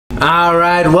All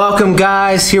right, welcome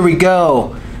guys, here we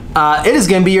go. It is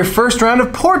going to be your first round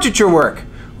of portraiture work.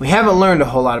 We haven't learned a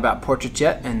whole lot about portraits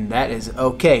yet, and that is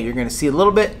okay. You're going to see a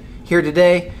little bit here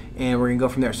today, and we're going to go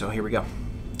from there. So here we go.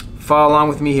 Follow along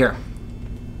with me here.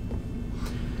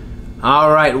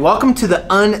 All right, welcome to the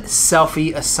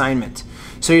un-selfie assignment.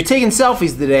 So you're taking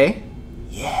selfies today.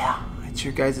 Yeah, it's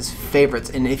your guys'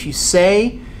 favorites. And if you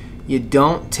say you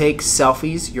don't take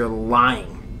selfies, you're lying.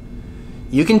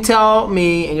 You can tell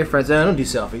me and your friends, I don't do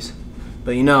selfies,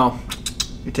 but you know,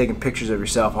 you're taking pictures of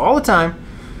yourself all the time,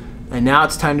 and now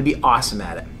it's time to be awesome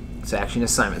at it. It's actually an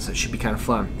assignment, so it should be kind of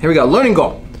fun. Here we go, learning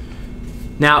goal.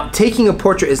 Now, taking a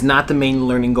portrait is not the main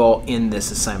learning goal in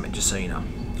this assignment, just so you know.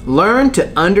 Learn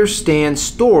to understand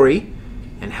story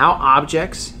and how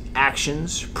objects,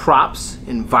 actions, props,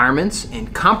 environments,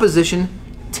 and composition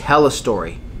tell a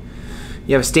story.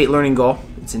 You have a state learning goal.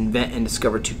 It's invent and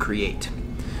discover to create.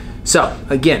 So,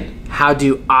 again, how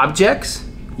do objects,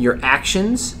 your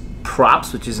actions,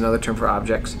 props, which is another term for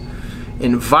objects,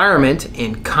 environment,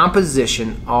 and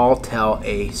composition all tell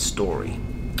a story?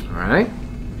 All right?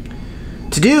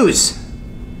 To-dos.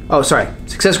 Oh, sorry.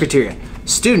 Success criteria.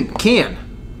 Student can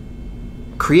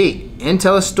create and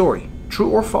tell a story,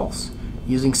 true or false,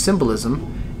 using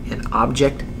symbolism and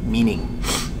object meaning.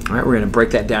 All right, we're going to break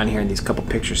that down here in these couple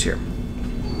pictures here.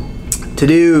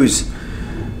 To-dos.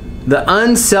 The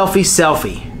un-selfie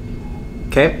selfie.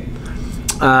 Okay?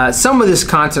 Some of this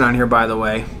content on here, by the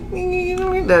way,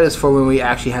 that is for when we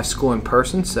actually have school in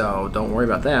person, so don't worry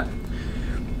about that.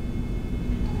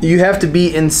 You have to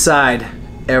be inside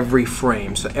every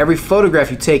frame. So every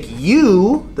photograph you take,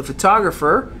 you, the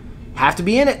photographer, have to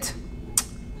be in it.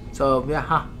 So,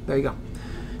 yeah, there you go.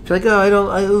 If you're like,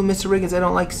 oh, Mr. Riggins, I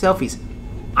don't like selfies.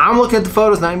 I'm looking at the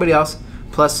photos, not anybody else.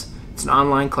 Plus, it's an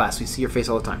online class. We see your face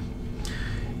all the time.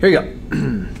 Here you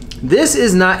go. This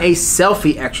is not a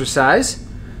selfie exercise,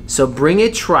 so bring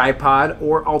a tripod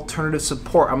or alternative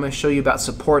support. I'm going to show you about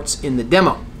supports in the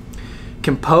demo.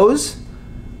 Compose,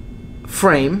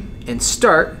 frame, and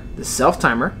start the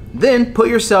self-timer. Then put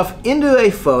yourself into a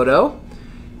photo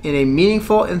in a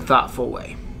meaningful and thoughtful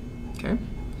way. Okay?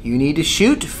 You need to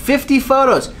shoot 50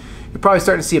 photos. You're probably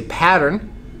starting to see a pattern.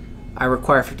 I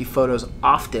require 50 photos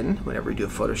often whenever we do a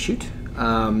photo shoot.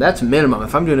 That's minimum.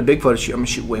 If I'm doing a big photo shoot, I'm going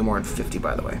to shoot way more than 50,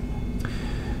 by the way.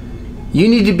 You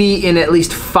need to be in at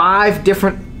least 5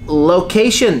 different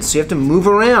locations, so you have to move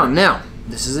around. Now,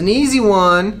 this is an easy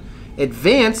one.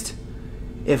 Advanced,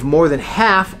 if more than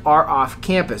half are off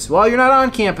campus. Well, you're not on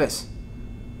campus,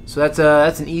 so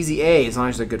that's an easy A, as long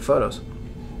as they're good photos.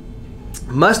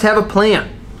 Must have a plan,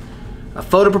 a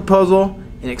photo proposal,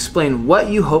 and explain what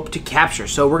you hope to capture.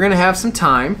 So we're going to have some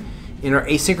time in our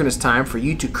asynchronous time for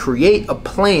you to create a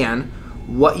plan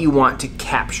what you want to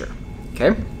capture.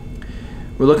 Okay?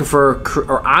 We're looking for,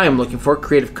 or I am looking for,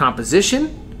 creative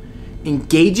composition,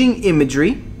 engaging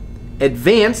imagery,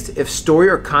 advanced if story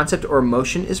or concept or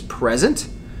emotion is present,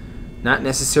 not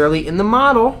necessarily in the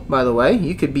model, by the way.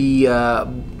 You could be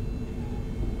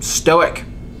stoic,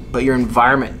 but your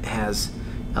environment has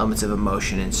elements of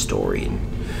emotion and story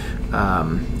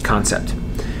and concept.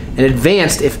 And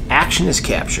advanced if action is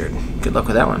captured. Good luck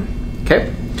with that one.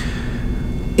 Okay.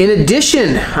 In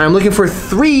addition, I'm looking for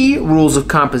 3 rules of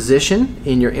composition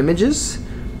in your images.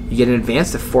 You get an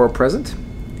advanced if 4 are present.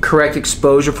 Correct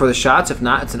exposure for the shots. If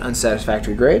not, it's an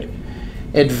unsatisfactory grade.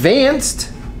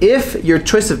 Advanced if your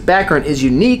choice of background is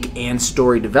unique and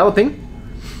story developing.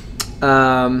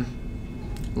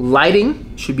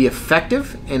 Lighting should be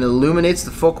effective and illuminates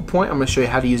the focal point. I'm going to show you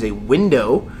how to use a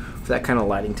window for that kind of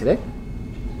lighting today.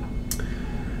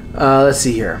 Let's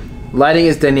see here. Lighting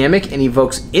is dynamic and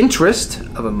evokes interest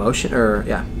of emotion,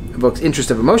 evokes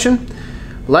interest of emotion.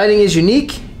 Lighting is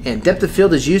unique and depth of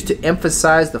field is used to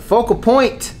emphasize the focal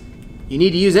point. You need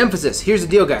to use emphasis. Here's the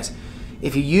deal, guys.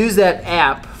 If you use that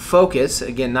app, Focus,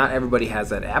 again, not everybody has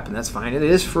that app, and that's fine. It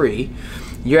is free.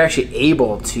 You're actually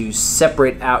able to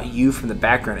separate out you from the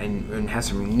background and have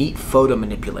some neat photo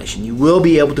manipulation. You will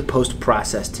be able to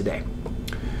post-process today.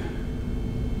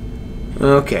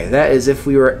 Okay, that is if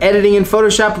we were editing in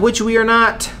Photoshop, which we are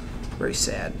not. Very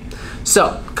sad. So,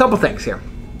 a couple things here.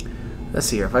 Let's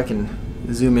see here if I can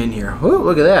zoom in here. Oh,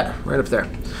 look at that, right up there.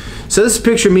 So this is a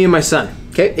picture of me and my son.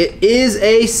 Okay, it is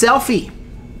a selfie.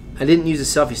 I didn't use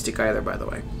a selfie stick either, by the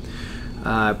way.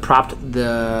 I propped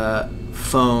the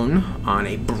phone on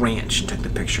a branch and took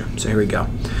the picture. So here we go.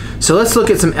 So let's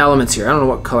look at some elements here. I don't know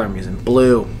what color I'm using.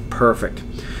 Blue, perfect.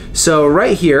 So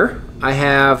right here, I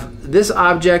have this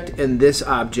object and this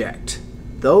object.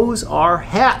 Those are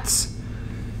hats,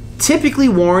 typically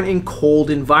worn in cold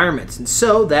environments, and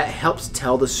so that helps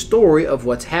tell the story of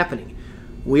what's happening.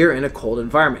 we're in a cold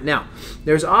environment. Now,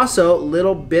 there's also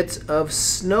little bits of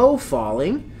snow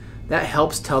falling that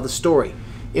helps tell the story.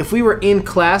 If we were in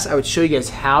class, I would show you guys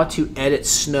how to edit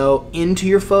snow into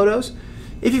your photos.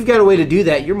 If you've got a way to do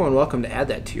that, you're more than welcome to add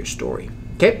that to your story.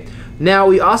 Okay. Now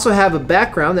we also have a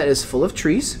background that is full of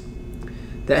trees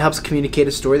that helps communicate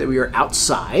a story that we are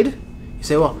outside. You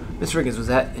say, well, Mr. Riggins, was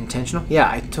that intentional?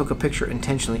 Yeah, I took a picture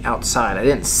intentionally outside. I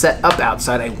didn't set up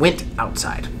outside, I went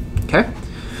outside. Okay.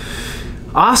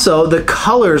 Also, the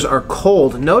colors are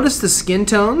cold. Notice the skin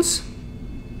tones.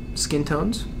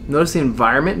 Notice the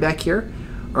environment back here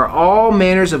are all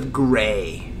manners of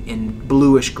gray and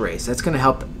bluish gray. So that's going to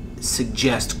help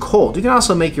suggest cold. You can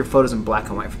also make your photos in black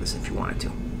and white for this if you wanted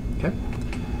to. Okay.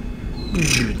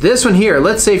 This one here,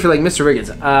 let's say if you're like Mr.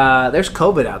 Riggins, there's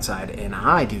COVID outside and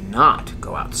I do not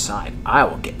go outside. I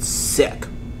will get sick.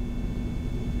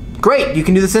 Great, you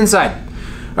can do this inside.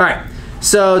 All right,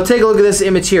 so take a look at this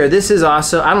image here. This is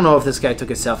also, I don't know if this guy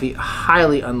took a selfie,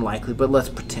 highly unlikely, but let's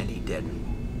pretend he did.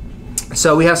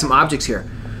 So we have some objects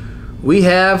here. We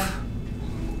have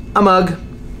a mug,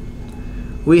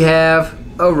 we have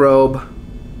a robe,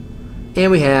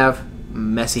 and we have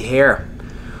messy hair.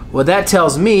 What that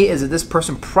tells me is that this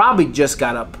person probably just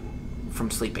got up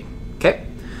from sleeping. Okay.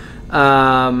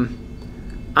 I've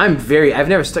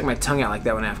never stuck my tongue out like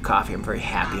that when I have coffee. I'm very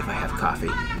happy if I have coffee.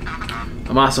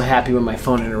 I'm also happy when my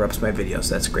phone interrupts my videos.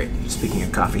 That's great. Speaking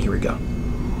of coffee, here we go.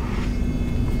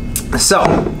 So,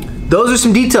 those are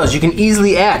some details you can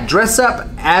easily add. Dress up,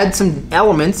 add some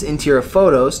elements into your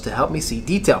photos to help me see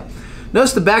detail.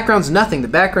 Notice the background's nothing. The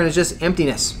background is just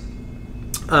emptiness.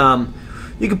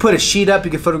 You can put a sheet up. You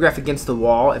can photograph against the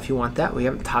wall if you want that. We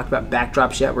haven't talked about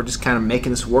backdrops yet. We're just kind of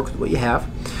making this work with what you have.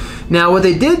 Now, what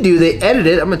they did do, they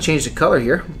edited. I'm going to change the color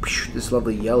here. This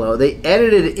lovely yellow. They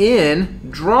edited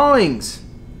in drawings.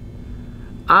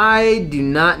 I do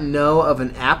not know of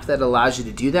an app that allows you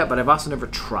to do that, but I've also never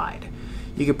tried.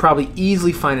 You could probably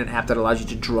easily find an app that allows you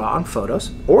to draw on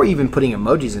photos, or even putting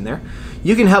emojis in there.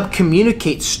 You can help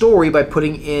communicate story by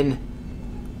putting in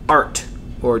art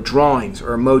or drawings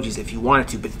or emojis if you wanted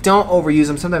to, but don't overuse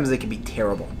them. Sometimes they can be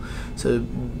terrible. So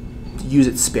use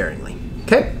it sparingly.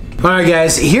 Okay? All right,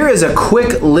 guys, here is a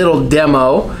quick little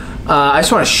demo. I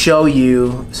just want to show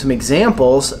you some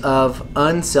examples of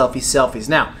un-selfie selfies.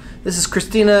 Now, this is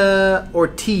Christina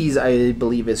Ortiz, I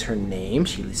believe is her name.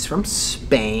 She's from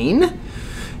Spain.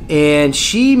 And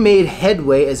she made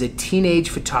headway as a teenage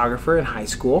photographer in high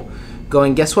school,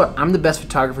 going, guess what? I'm the best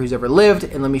photographer who's ever lived,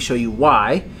 and let me show you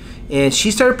why. And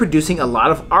she started producing a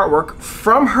lot of artwork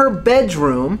from her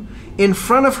bedroom in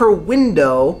front of her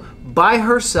window by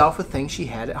herself with things she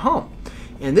had at home.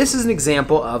 And this is an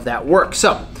example of that work.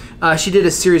 So she did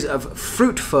a series of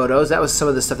fruit photos. That was some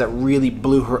of the stuff that really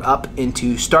blew her up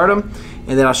into stardom.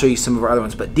 And then I'll show you some of her other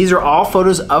ones. But these are all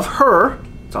photos of her.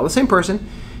 It's all the same person.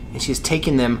 And she's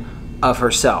taken them of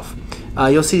herself.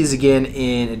 You'll see these again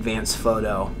in advanced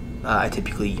photo. I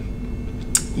typically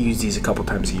use these a couple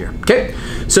times a year. Okay,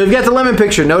 so you've got the lemon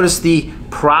picture. Notice the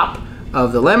prop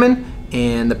of the lemon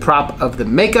and the prop of the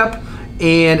makeup.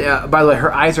 And by the way,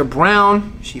 her eyes are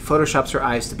brown. She photoshops her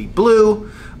eyes to be blue.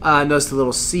 Notice the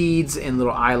little seeds and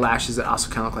little eyelashes that also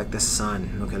kind of look like the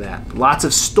sun. Look at that. Lots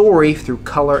of story through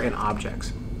color and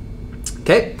objects.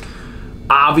 Okay,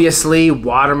 obviously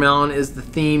watermelon is the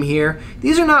theme here.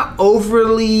 These are not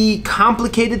overly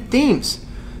complicated themes.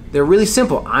 They're really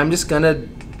simple. I'm just gonna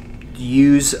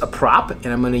use a prop and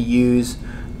I'm going to use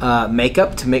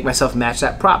makeup to make myself match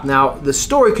that prop. Now the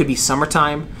story could be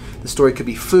summertime, the story could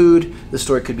be food, the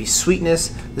story could be sweetness,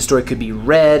 the story could be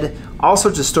red, all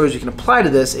sorts of stories you can apply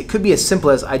to this. It could be as simple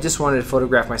as I just wanted to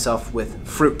photograph myself with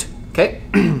fruit. Okay,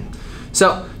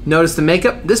 so notice the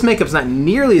makeup. This makeup's not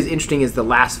nearly as interesting as the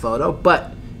last photo,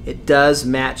 but it does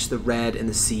match the red and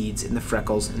the seeds and the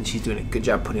freckles, and she's doing a good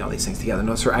job putting all these things together.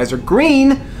 Notice her eyes are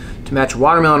green to match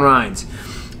watermelon rinds.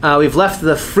 We've left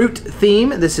the fruit theme.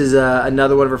 This is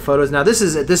another one of her photos. Now this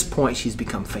is, at this point, she's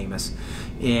become famous.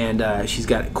 And she's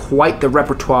got quite the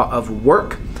repertoire of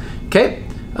work. Okay,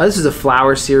 this is a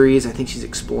flower series. I think she's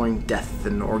exploring death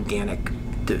and organic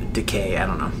decay. I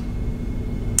don't know.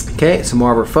 Okay, some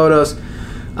more of her photos.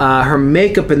 Her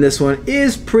makeup in this one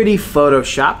is pretty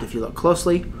photoshopped if you look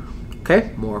closely.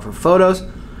 Okay, more of her photos.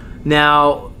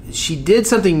 Now, she did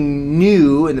something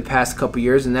new in the past couple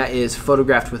years, and that is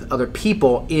photographed with other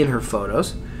people in her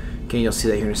photos. Okay, you'll see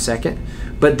that here in a second.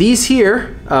 But these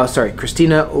here, oh, sorry,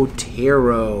 Christina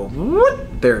Otero.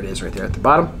 There it is right there at the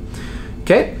bottom.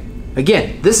 Okay,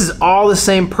 again, this is all the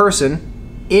same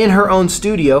person in her own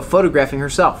studio photographing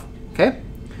herself. Okay,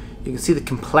 you can see the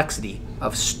complexity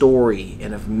of story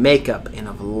and of makeup and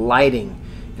of lighting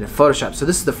in Photoshop. So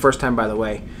this is the first time, by the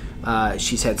way,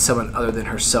 she's had someone other than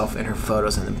herself in her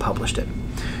photos and then published it.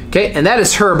 Okay, and that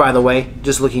is her, by the way,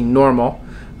 just looking normal.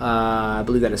 I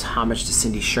believe that is homage to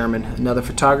Cindy Sherman, another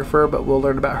photographer, but we'll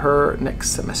learn about her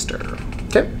next semester.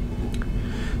 Okay,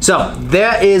 so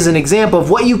that is an example of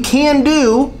what you can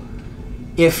do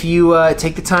if you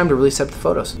take the time to really set up the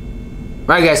photos. All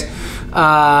right, guys,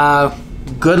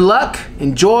 good luck.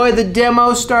 Enjoy the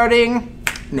demo starting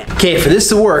now. Okay, for this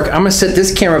to work, I'm gonna set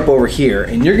this camera up over here,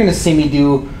 and you're gonna see me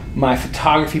do my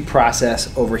photography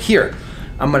process over here.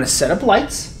 I'm gonna set up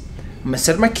lights, I'm gonna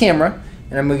set up my camera,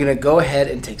 and I'm gonna go ahead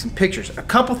and take some pictures. A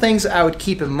couple things I would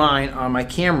keep in mind on my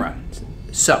camera.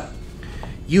 So,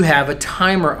 you have a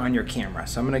timer on your camera.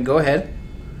 So I'm gonna go ahead,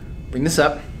 bring this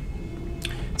up.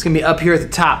 It's gonna be up here at the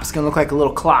top. It's gonna look like a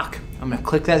little clock. I'm gonna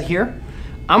click that here.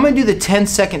 I'm gonna do the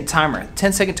 10-second timer.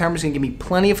 10-second timer is gonna give me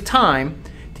plenty of time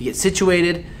to get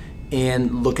situated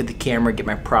and look at the camera, get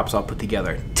my props all put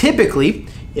together. Typically,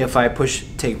 if I push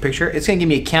take a picture, it's gonna give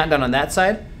me a countdown on that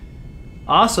side.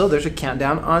 Also, there's a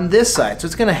countdown on this side. So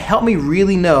it's gonna help me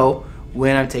really know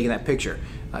when I'm taking that picture.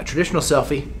 Traditional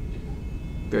selfie,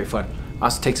 very fun.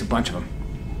 Also takes a bunch of them.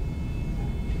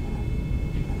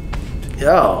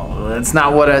 Oh, that's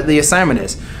not what the assignment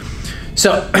is.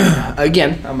 So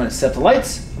again, I'm gonna set the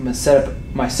lights, I'm gonna set up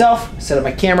myself, set up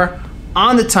my camera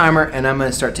on the timer, and I'm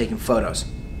gonna start taking photos.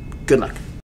 Good luck.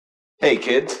 Hey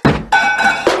kids.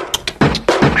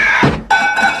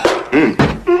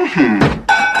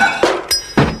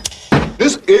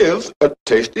 This is a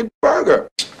tasty burger.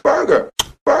 Burger.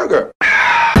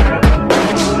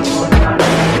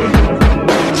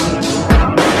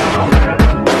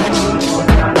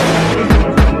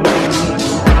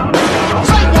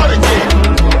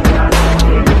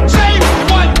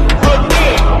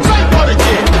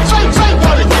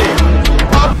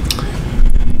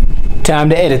 Time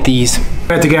to edit these.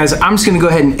 All right, guys, I'm just gonna go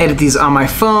ahead and edit these on my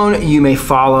phone. You may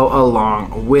follow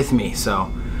along with me. So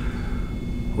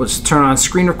let's turn on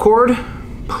screen record.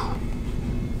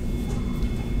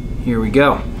 Here we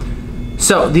go.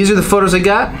 So these are the photos I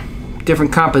got,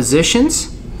 different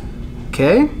compositions.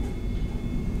 Okay.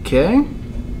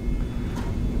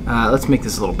 Let's make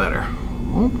this a little better.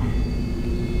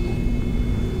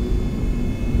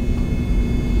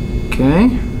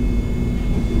 Okay.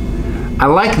 I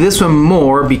like this one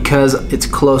more because it's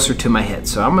closer to my head.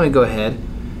 So I'm gonna go ahead,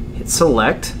 hit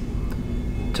select.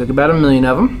 Took about 1 million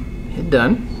of them. Hit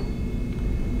done.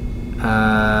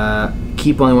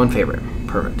 Keep only one favorite.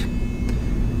 Perfect.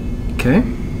 Okay.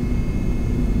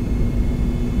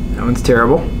 That one's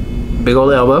terrible. Big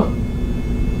old elbow.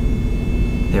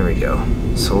 There we go.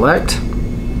 Select.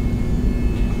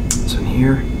 This one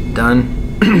here.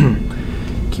 Done.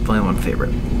 Keep only one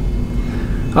favorite.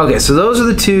 Okay, so those are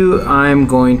the two I'm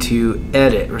going to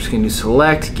edit. We're just going to do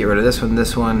select, get rid of this one,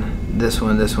 this one, this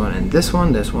one, this one, and this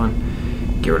one, this one.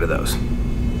 Get rid of those.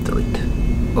 Delete.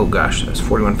 Oh gosh, that's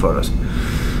 41 photos.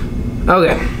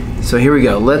 Okay, so here we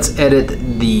go. Let's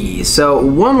edit these. So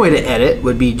one way to edit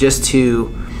would be just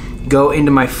to go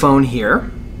into my phone here.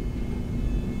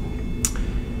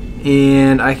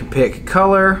 And I can pick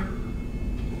color.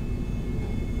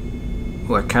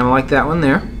 Oh, I kind of like that one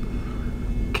there.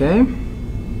 Okay.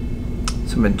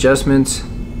 Some adjustments.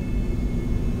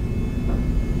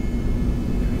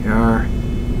 There we are.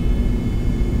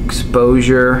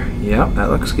 Exposure. Yep, that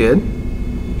looks good.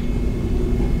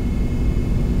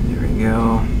 There we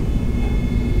go.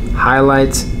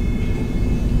 Highlights.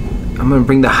 I'm going to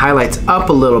bring the highlights up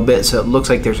a little bit so it looks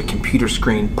like there's a computer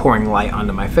screen pouring light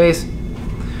onto my face.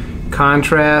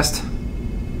 Contrast.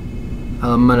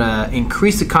 I'm going to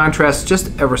increase the contrast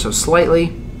just ever so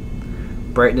slightly.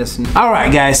 Brightness. All right,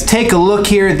 guys, take a look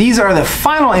here. These are the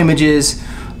final images.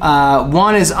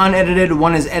 One is unedited,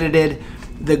 one is edited.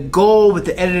 The goal with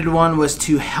the edited one was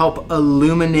to help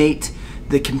illuminate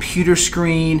the computer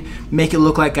screen, make it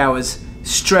look like I was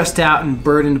stressed out and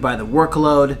burdened by the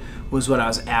workload, was what I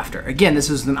was after. Again, this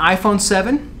is an iPhone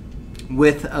 7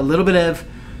 with a little bit of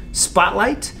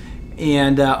spotlight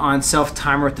and on self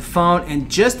timer with the phone, and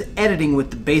just editing with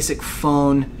the basic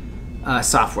phone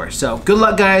software. So good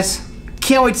luck, guys.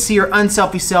 Can't wait to see your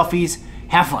un-selfie selfies.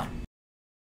 Have fun.